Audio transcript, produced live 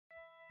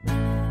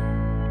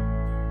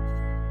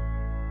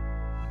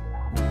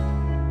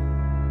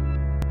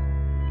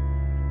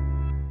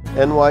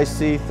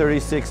NYC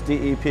 36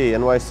 DEP.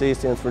 NYC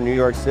stands for New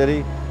York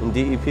City, and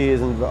DEP is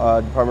in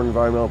Department of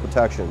Environmental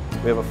Protection.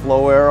 We have a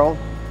flow arrow,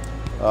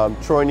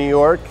 Troy, New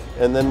York,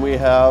 and then we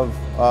have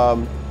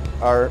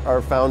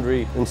our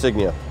foundry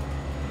insignia.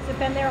 Has it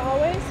been there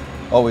always?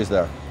 Always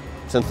there.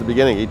 Since the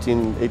beginning,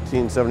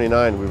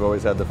 1879, we've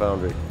always had the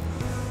foundry.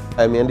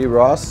 I'm Andy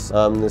Ross.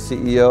 I'm the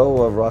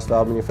CEO of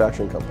RossValve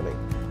Manufacturing Company.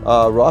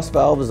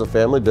 RossValve is a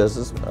family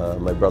business.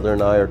 My brother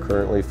and I are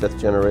currently 5th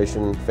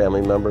generation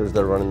family members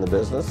that are running the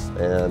business,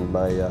 and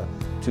my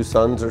 2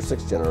 sons are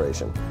 6th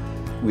generation.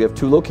 We have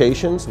 2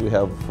 locations. We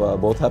have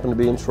both happen to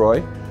be in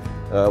Troy.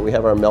 We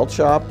have our melt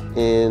shop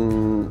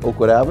in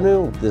Oakwood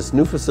Avenue. This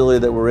new facility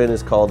that we're in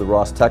is called the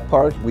Ross Tech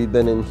Park. We've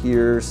been in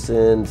here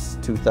since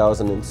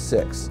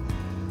 2006.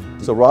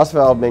 So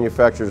RossValve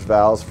manufactures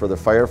valves for the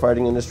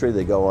firefighting industry.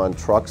 They go on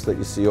trucks that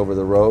you see over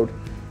the road.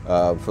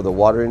 For the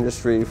water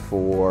industry,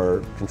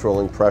 for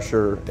controlling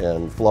pressure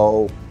and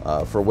flow,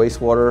 for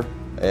wastewater,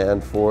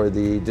 and for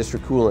the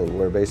district cooling,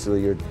 where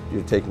basically you're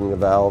taking a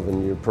valve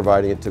and you're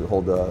providing it to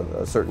hold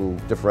a certain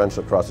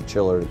differential across a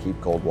chiller to keep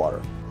cold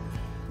water.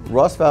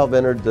 RossValve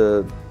entered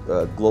the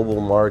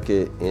global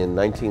market in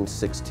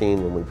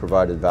 1916 when we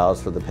provided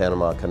valves for the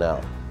Panama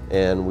Canal,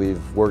 and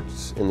we've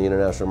worked in the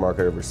international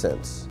market ever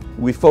since.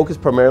 We focus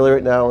primarily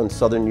right now in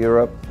Southern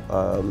Europe,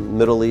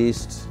 Middle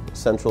East,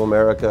 Central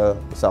America,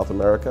 South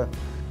America.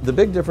 The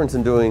big difference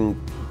in doing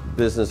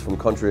business from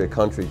country to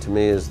country to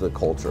me is the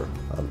culture.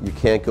 You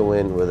can't go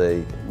in with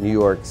a New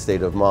York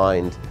state of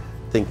mind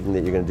thinking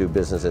that you're going to do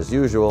business as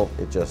usual.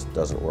 It just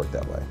doesn't work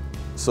that way.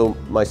 So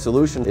my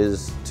solution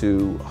is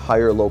to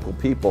hire local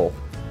people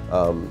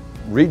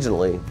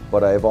regionally,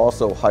 but I've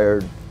also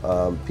hired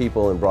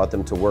people and brought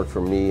them to work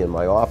for me in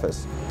my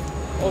office.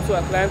 Also,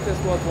 Atlantis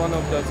was one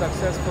of the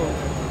successful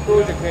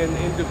projects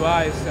in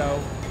Dubai.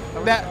 So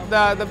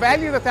the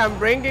value that I'm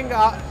bringing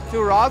to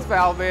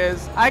RossValve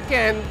is I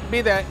can be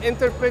the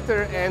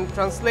interpreter and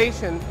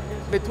translation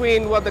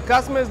between what the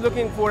customer is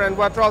looking for and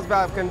what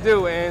RossValve can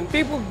do. And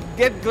people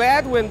get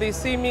glad when they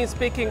see me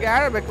speaking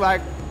Arabic,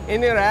 like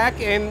in Iraq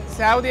and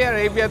Saudi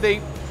Arabia,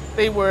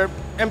 they were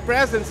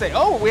impressed and say,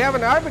 oh, we have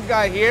an Arabic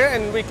guy here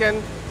and we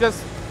can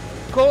just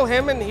call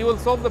him and he will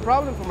solve the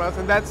problem for us.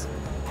 And that's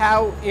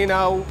how,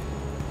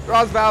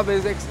 RossValve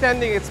is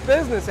extending its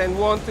business and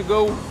want to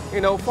go,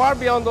 far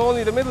beyond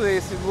only the Middle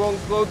East. It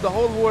wants to go the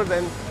whole world,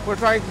 and we're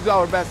trying to do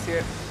our best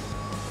here.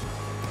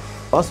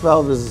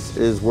 RossValve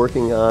is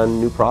working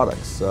on new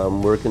products.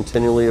 We're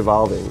continually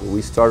evolving.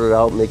 We started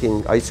out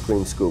making ice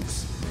cream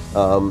scoops,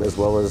 as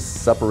well as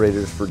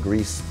separators for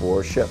grease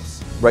for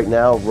ships. Right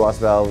now,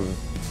 RossValve's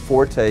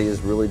forte is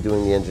really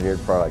doing the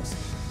engineered products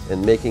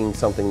and making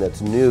something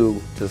that's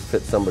new to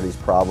fit somebody's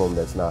problem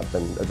that's not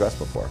been addressed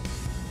before.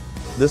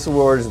 This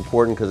award is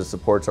important because it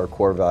supports our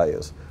core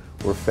values.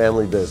 We're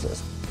family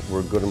business.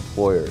 We're good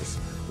employers.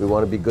 We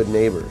want to be good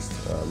neighbors.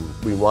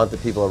 We want the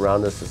people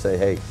around us to say,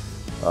 hey,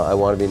 I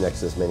want to be next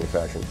to this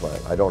manufacturing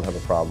plant. I don't have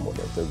a problem with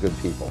it. They're good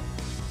people.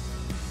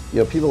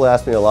 People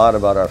ask me a lot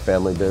about our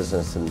family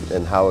business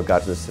and how it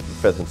got to this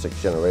 5th and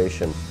 6th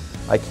generation.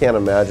 I can't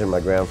imagine my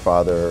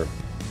grandfather,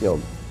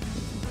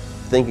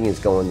 thinking it's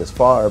going this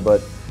far,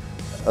 but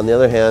on the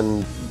other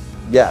hand,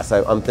 yes,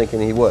 I'm thinking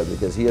he would,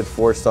 because he had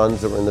 4 sons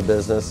that were in the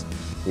business.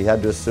 He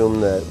had to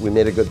assume that we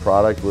made a good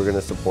product, we were going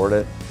to support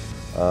it,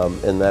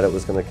 and that it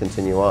was going to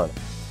continue on.